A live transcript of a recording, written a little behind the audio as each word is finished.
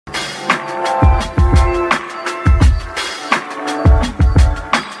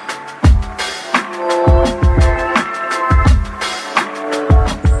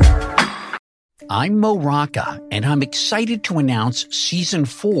I'm Mo Rocca, and I'm excited to announce Season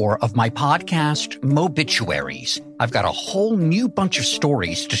 4 of my podcast, Mobituaries. I've got a whole new bunch of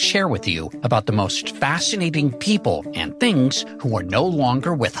stories to share with you about the most fascinating people and things who are no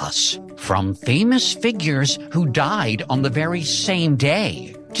longer with us. From famous figures who died on the very same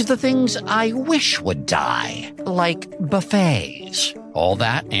day, to the things I wish would die, like buffets. All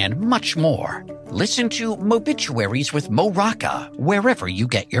that and much more. Listen to Mobituaries with Mo Rocca wherever you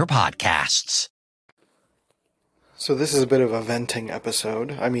get your podcasts. So this is a bit of a venting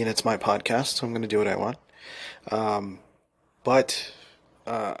episode. I mean, it's my podcast, so I'm going to do what I want. But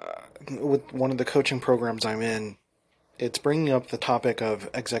with one of the coaching programs I'm in, it's bringing up the topic of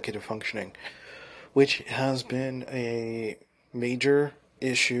executive functioning, which has been a major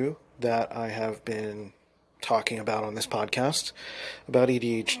issue that I have been talking about on this podcast, about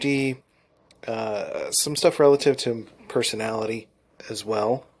ADHD, some stuff relative to personality as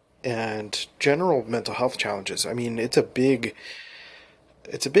well, and general mental health challenges. I mean, it's a big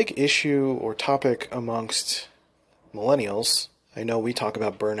issue or topic amongst millennials. I know we talk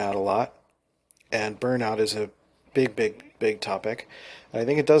about burnout a lot, and burnout is a big topic. And I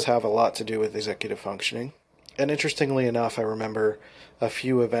think it does have a lot to do with executive functioning. And interestingly enough, I remember a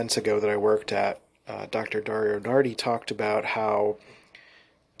few events ago that I worked at, Dr. Dario Nardi talked about how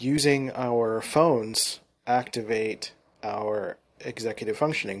using our phones activate our executive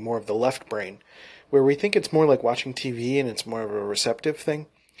functioning, more of the left brain, where we think it's more like watching TV and it's more of a receptive thing.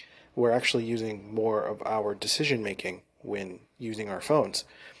 We're actually using more of our decision making when using our phones.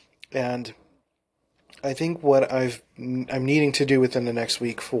 And I think what I'm needing to do within the next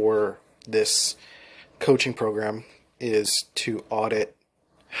week for this coaching program is to audit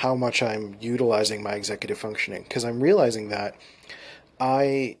how much I'm utilizing my executive functioning, because I'm realizing that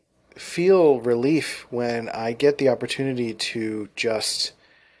I feel relief when I get the opportunity to just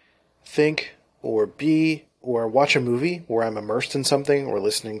think or be or watch a movie where I'm immersed in something, or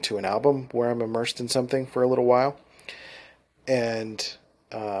listening to an album where I'm immersed in something for a little while, and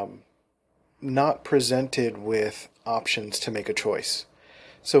not presented with options to make a choice.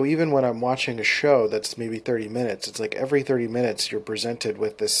 So even when I'm watching a show that's maybe 30 minutes, it's like every 30 minutes you're presented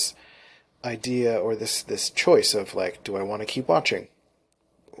with this idea or this choice of like, do I want to keep watching?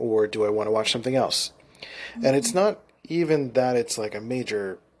 Or do I want to watch something else? And it's not even that it's like a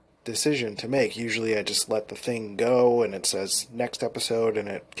major decision to make. Usually I just let the thing go and it says next episode and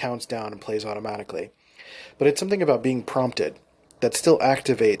it counts down and plays automatically. But it's something about being prompted that still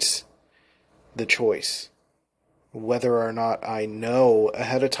activates the choice, whether or not I know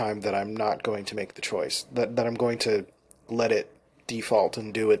ahead of time that I'm not going to make the choice, that I'm going to let it default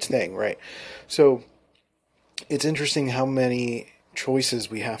and do its thing, right? So it's interesting how many choices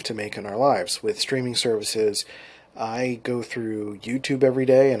we have to make in our lives. With streaming services, I go through YouTube every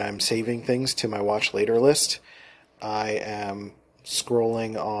day and I'm saving things to my watch later list. I am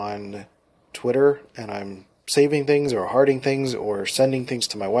scrolling on Twitter and I'm saving things or hearting things or sending things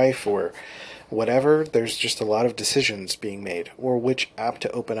to my wife or whatever. There's just a lot of decisions being made, or which app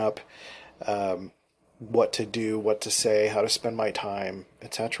to open up, what to do, what to say, how to spend my time,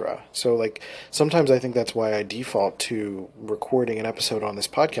 etc. So like sometimes I think that's why I default to recording an episode on this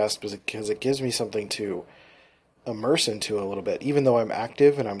podcast, because it gives me something to immerse into a little bit. Even though I'm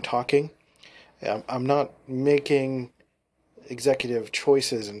active and I'm talking, I'm not making executive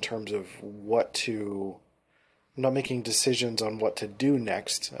choices in terms of I'm not making decisions on what to do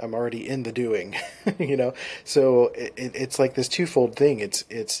next. I'm already in the doing, So it's like this twofold thing.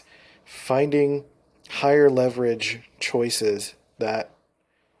 It's finding higher leverage choices that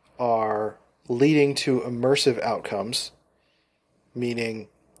are leading to immersive outcomes, meaning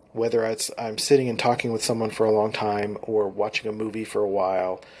whether I'm sitting and talking with someone for a long time, or watching a movie for a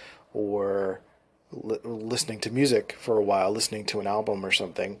while, or listening to music for a while, listening to an album or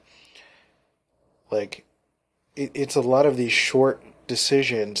something. Like, it's a lot of these short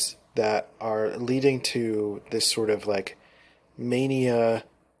decisions that are leading to this sort of like mania,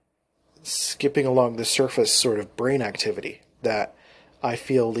 skipping along the surface sort of brain activity that I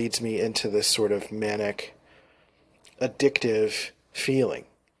feel leads me into this sort of manic, addictive feeling.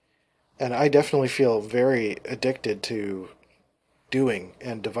 And I definitely feel very addicted to doing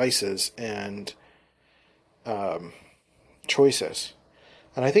and devices and choices.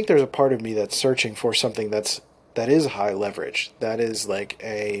 And I think there's a part of me that's searching for something that is high leverage, that is like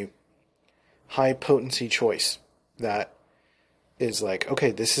a high potency choice, that is like,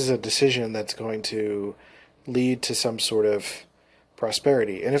 okay, this is a decision that's going to lead to some sort of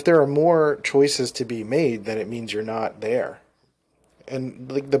prosperity. And if there are more choices to be made, then it means you're not there.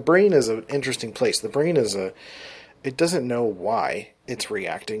 And like the brain is an interesting place. The brain is it doesn't know why it's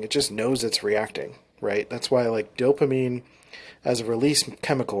reacting. It just knows it's reacting, right? That's why like dopamine as a release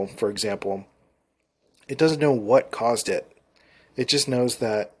chemical, for example, it doesn't know what caused it. It just knows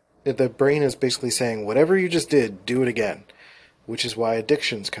that the brain is basically saying, whatever you just did, do it again, which is why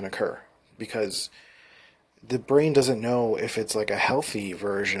addictions can occur, because the brain doesn't know if it's like a healthy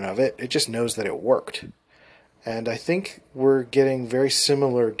version of it. It just knows that it worked. And I think we're getting very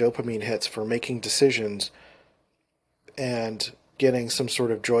similar dopamine hits for making decisions and getting some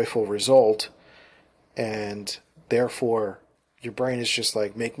sort of joyful result. And therefore, your brain is just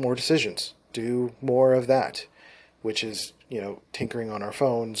like, make more decisions, do more of that, which is, tinkering on our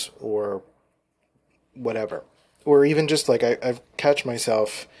phones or whatever. Or even just like I've catch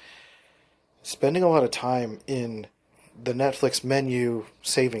myself spending a lot of time in the Netflix menu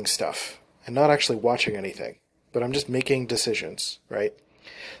saving stuff and not actually watching anything, but I'm just making decisions, right?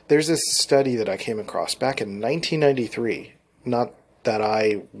 There's this study that I came across back in 1993, not that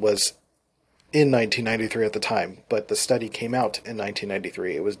I was in 1993 at the time, but the study came out in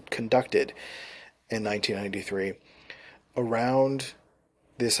 1993. It was conducted in 1993 around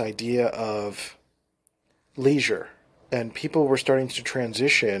this idea of leisure, and people were starting to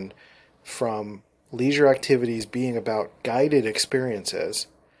transition from leisure activities being about guided experiences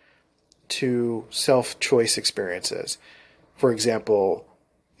to self-choice experiences. For example,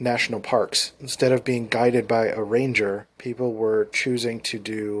 national parks. Instead of being guided by a ranger, people were choosing to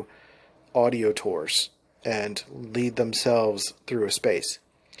do audio tours and lead themselves through a space.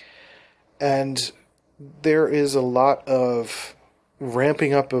 And there is a lot of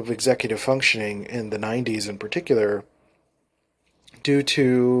ramping up of executive functioning in the 90s in particular due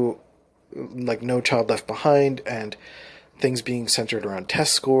to like No Child Left Behind and things being centered around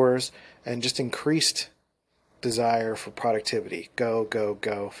test scores and just increased desire for productivity. Go, go,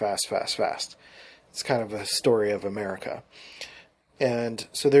 go, fast, fast, fast. It's kind of a story of America. And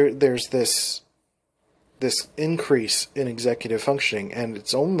so there's this increase in executive functioning, and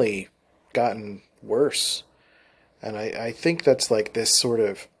it's only gotten worse. And I think that's like this sort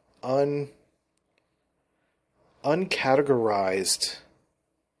of uncategorized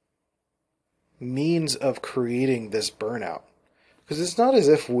means of creating this burnout. Because it's not as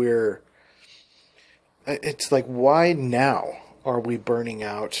if it's like, why now are we burning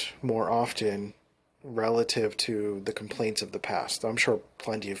out more often relative to the complaints of the past? I'm sure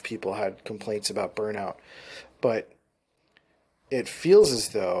plenty of people had complaints about burnout, but it feels as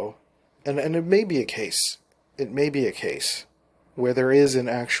though, and it may be a case where there is an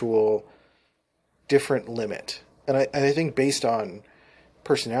actual different limit. And I think based on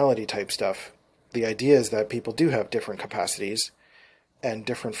personality type stuff, the idea is that people do have different capacities and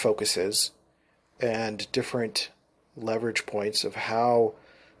different focuses and different leverage points of how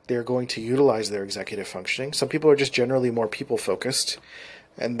they're going to utilize their executive functioning. Some people are just generally more people focused,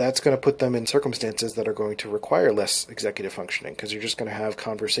 and that's going to put them in circumstances that are going to require less executive functioning, because you're just going to have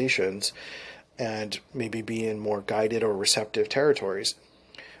conversations and maybe be in more guided or receptive territories.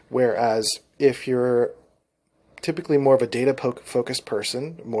 Whereas if you're typically more of a data focused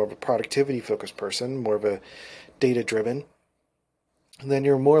person, more of a productivity focused person, more of a data driven, then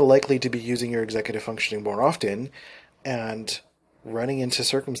you're more likely to be using your executive functioning more often and running into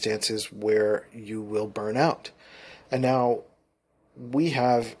circumstances where you will burn out. And now we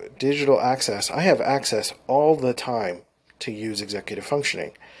have digital access. I have access all the time to use executive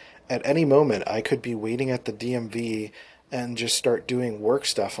functioning. At any moment, I could be waiting at the DMV and just start doing work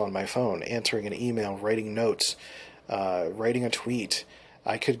stuff on my phone, answering an email, writing notes, writing a tweet.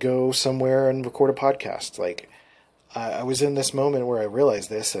 I could go somewhere and record a podcast. Like, I was in this moment where I realized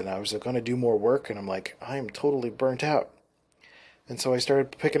this, and I was going to do more work, and I'm like, I'm totally burnt out. And so I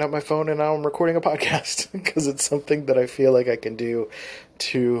started picking up my phone, and now I'm recording a podcast because it's something that I feel like I can do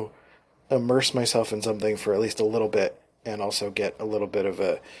to immerse myself in something for at least a little bit, and also get a little bit of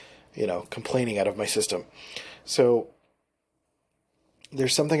a, complaining out of my system. So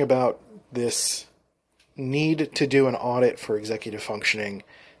there's something about this need to do an audit for executive functioning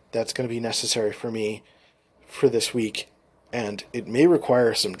that's going to be necessary for me for this week, and it may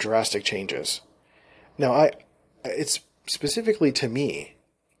require some drastic changes. Now, it's specifically to me,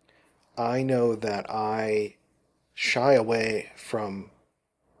 I know that I shy away from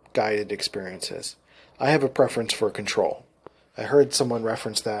guided experiences. I have a preference for control. I heard someone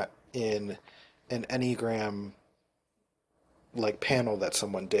reference that in an Enneagram panel that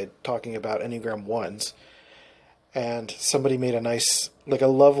someone did talking about Enneagram 1s. And somebody made a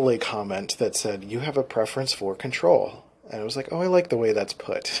lovely comment that said, you have a preference for control. And I was like, oh, I like the way that's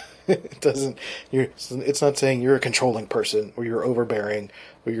put. It's not saying you're a controlling person or you're overbearing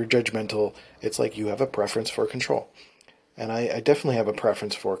or you're judgmental. It's like you have a preference for control. And I definitely have a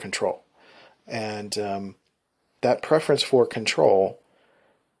preference for control. And that preference for control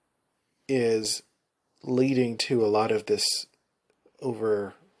is leading to a lot of this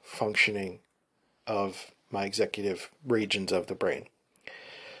over functioning of my executive regions of the brain.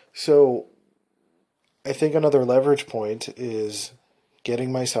 So I think another leverage point is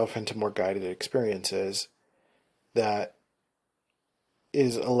getting myself into more guided experiences that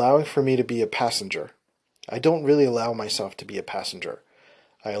is allowing for me to be a passenger. I don't really allow myself to be a passenger.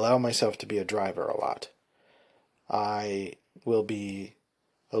 I allow myself to be a driver a lot. I will be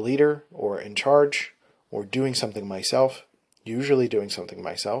a leader or in charge or doing something myself, usually doing something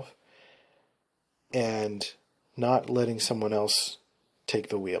myself, and not letting someone else take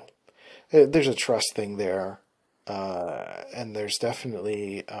the wheel. There's a trust thing there, and there's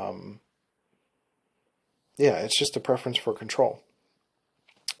definitely, it's just a preference for control.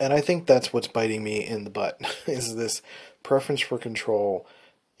 And I think that's what's biting me in the butt, is this preference for control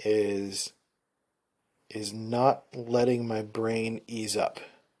is not letting my brain ease up.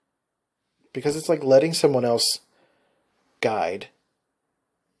 Because it's like letting someone else guide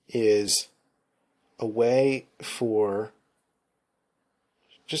is a way for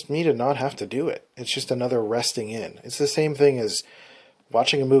just me to not have to do it. It's just another resting in. It's the same thing as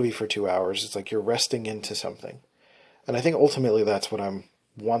watching a movie for 2 hours. It's like you're resting into something. And I think ultimately that's what I'm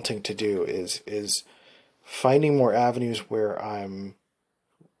wanting to do is finding more avenues where I'm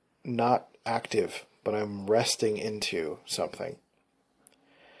not active, but I'm resting into something.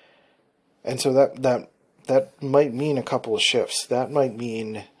 And so that might mean a couple of shifts. That might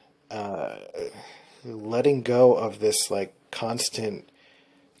mean letting go of this like constant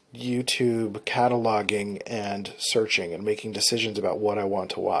YouTube cataloging and searching and making decisions about what I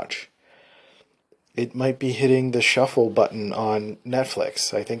want to watch. It might be hitting the shuffle button on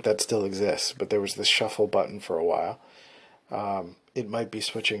Netflix. I think that still exists, but there was this shuffle button for a while. It might be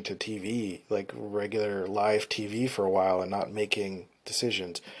switching to TV, like regular live TV for a while and not making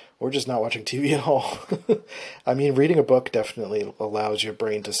decisions, or just not watching TV at all. I mean, reading a book definitely allows your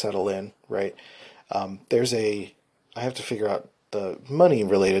brain to settle in, right? I have to figure out the money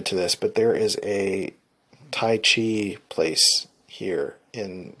related to this, but there is a Tai Chi place here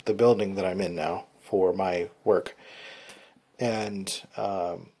in the building that I'm in now for my work. And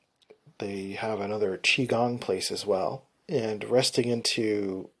they have another Qigong place as well. And resting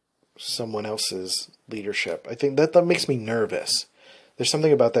into someone else's leadership, I think that makes me nervous. There's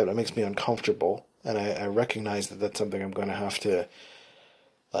something about that makes me uncomfortable. And I recognize that that's something I'm going to have to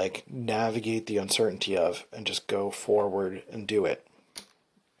like navigate the uncertainty of and just go forward and do it.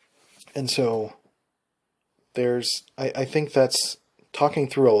 And so I think that's talking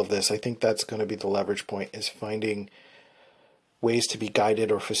through all of this. I think that's going to be the leverage point, is finding ways to be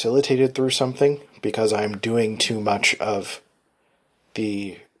guided or facilitated through something, because I'm doing too much of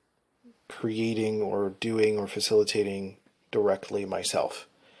the creating or doing or facilitating directly myself.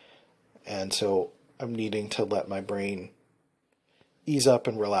 And so I'm needing to let my brain ease up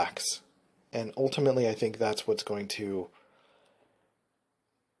and relax. And ultimately, I think that's what's going to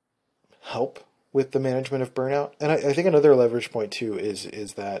help with the management of burnout. And I think another leverage point too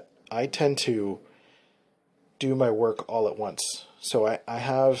is that I tend to do my work all at once. So I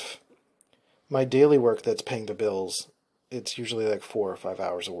have my daily work that's paying the bills. It's usually like 4 or 5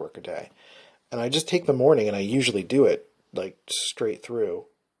 hours of work a day. And I just take the morning and I usually do it like straight through.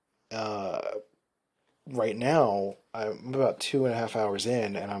 Right now, I'm about 2.5 hours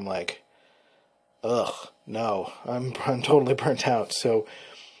in and I'm like, ugh, no, I'm totally burnt out. So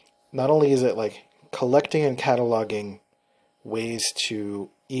not only is it like collecting and cataloging ways to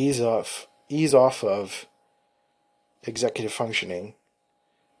ease off of executive functioning,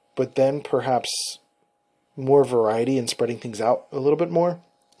 but then perhaps more variety and spreading things out a little bit more,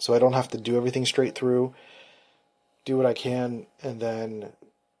 so I don't have to do everything straight through, do what I can, and then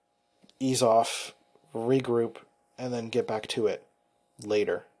ease off, regroup, and then get back to it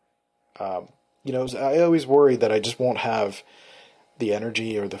later. I always worry that I just won't have the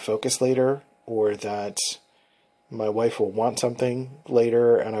energy or the focus later, or that my wife will want something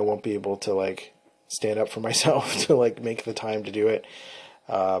later and I won't be able to like stand up for myself to like make the time to do it,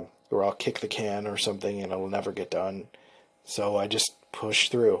 or I'll kick the can or something and it'll never get done. So I just push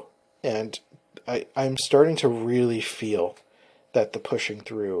through, and I'm starting to really feel that the pushing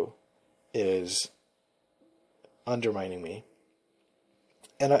through is undermining me.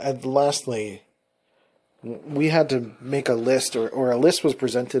 And lastly, we had to make a list, or a list was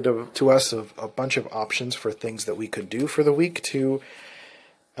presented to us of a bunch of options for things that we could do for the week to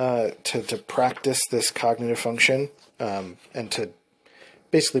practice this cognitive function, and to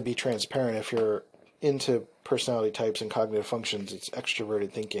basically be transparent. If you're into personality types and cognitive functions, it's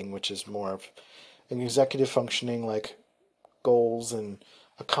extroverted thinking, which is more of an executive functioning, like goals and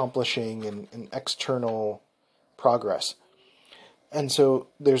accomplishing and external progress. And so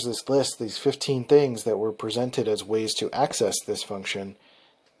there's this list, these 15 things that were presented as ways to access this function.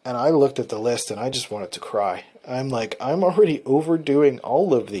 And I looked at the list and I just wanted to cry. I'm like, I'm already overdoing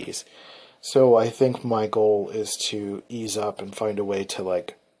all of these. So I think my goal is to ease up and find a way to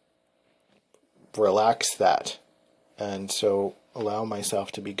like relax that. And so allow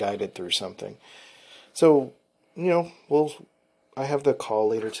myself to be guided through something. So, I have the call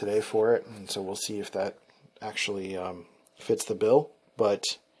later today for it. And so we'll see if that actually fits the bill.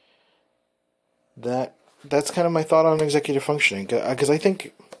 But that's kind of my thought on executive functioning. Because I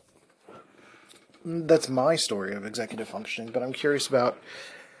think that's my story of executive functioning. But I'm curious about,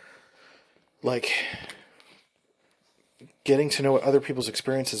 like, getting to know what other people's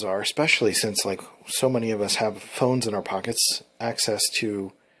experiences are, especially since, like, so many of us have phones in our pockets, access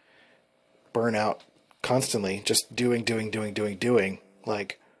to burnout constantly, just doing.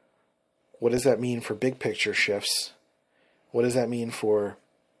 Like, what does that mean for big picture shifts? What does that mean for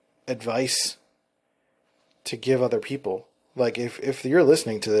advice to give other people? Like, if you're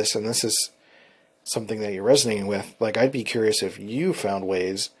listening to this and this is something that you're resonating with, like, I'd be curious if you found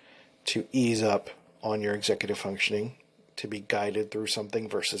ways to ease up on your executive functioning, to be guided through something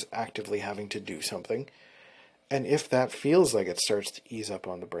versus actively having to do something. And if that feels like it starts to ease up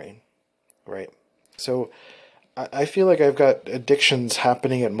on the brain, right? So I feel like I've got addictions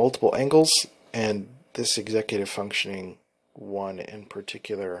happening at multiple angles, and this executive functioning one in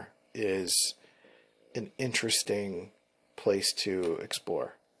particular is an interesting place to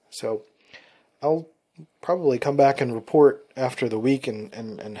explore. So I'll probably come back and report after the week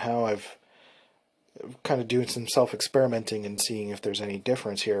and how I've kind of doing some self-experimenting and seeing if there's any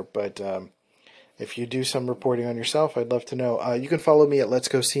difference here. But if you do some reporting on yourself, I'd love to know. You can follow me at Let's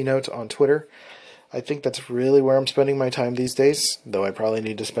Go C Note on Twitter. I think that's really where I'm spending my time these days, though I probably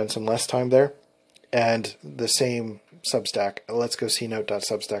need to spend some less time there. And the same Substack,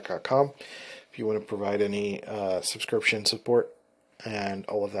 letsgocnote.substack.com, if you want to provide any subscription support and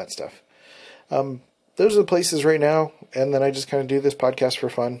all of that stuff. Those are the places right now, and then I just kind of do this podcast for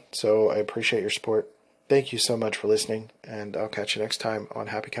fun, so I appreciate your support. Thank you so much for listening, and I'll catch you next time on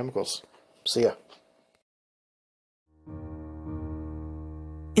Happy Chemicals. See ya.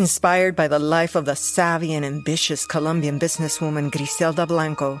 Inspired by the life of the savvy and ambitious Colombian businesswoman Griselda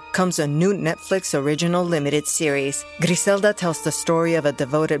Blanco comes a new Netflix original limited series. Griselda tells the story of a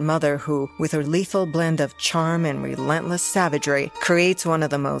devoted mother who, with her lethal blend of charm and relentless savagery, creates one of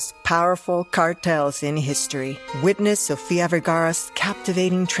the most powerful cartels in history. Witness Sofia Vergara's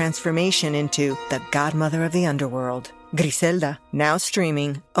captivating transformation into the godmother of the underworld. Griselda, now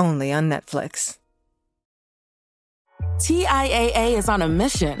streaming only on Netflix. TIAA is on a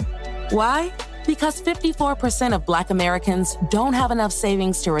mission. Why? Because 54% of Black Americans don't have enough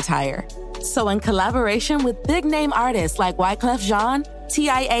savings to retire. So in collaboration with big-name artists like Wyclef Jean,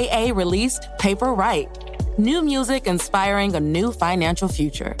 TIAA released Paper Right, new music inspiring a new financial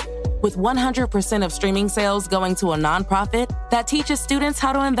future. With 100% of streaming sales going to a nonprofit that teaches students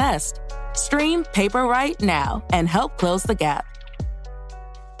how to invest. Stream Paper Right now and help close the gap.